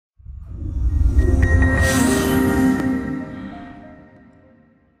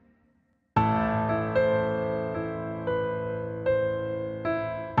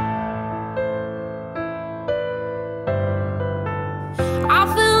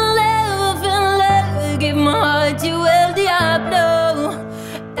heart to El Diablo,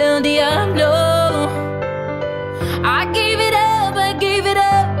 El Diablo. I gave it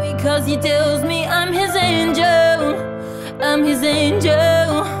up because he tells me I'm his angel, I'm his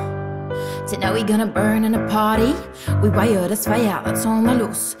angel. Tonight we gonna burn in a party. We wire this fire that's on the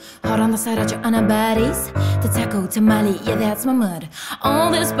loose. Hot on the side of your antibodies. The taco tamale, yeah, that's my mud.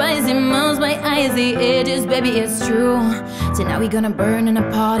 All the spicy melts my icy edges, baby, it's true. Tonight we gonna burn in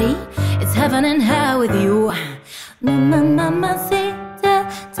a party. It's heaven and hell with you. Mama, say,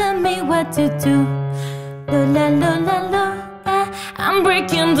 tell me what to do. La la la la, I'm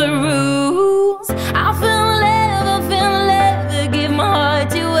breaking the rules. I feel love, give my heart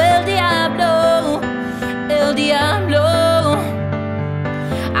to El Diablo, El Diablo.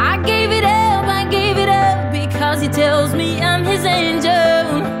 I gave it up because he tells me I'm his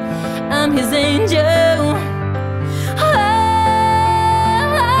angel, I'm his angel. Oh,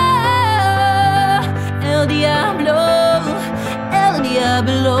 El Diablo, El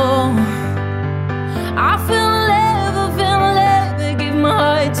Diablo. I feel love, give my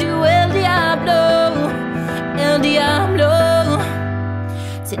heart to El Diablo, El Diablo.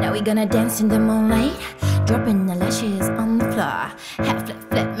 Tonight we gonna dance in the moonlight, dropping the lashes on the floor. Half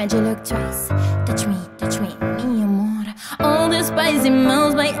flip, made you look twice. Touch me, mi amor. All the spicy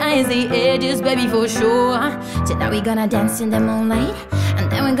melts my icy edges, baby, for sure. Tonight we gonna dance in the moonlight, and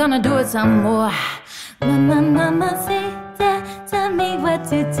then we're gonna do it some more. Mama, say, tell me what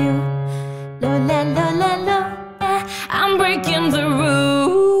to do. Lo la la la la, I'm breaking the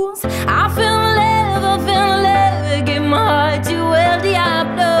rules.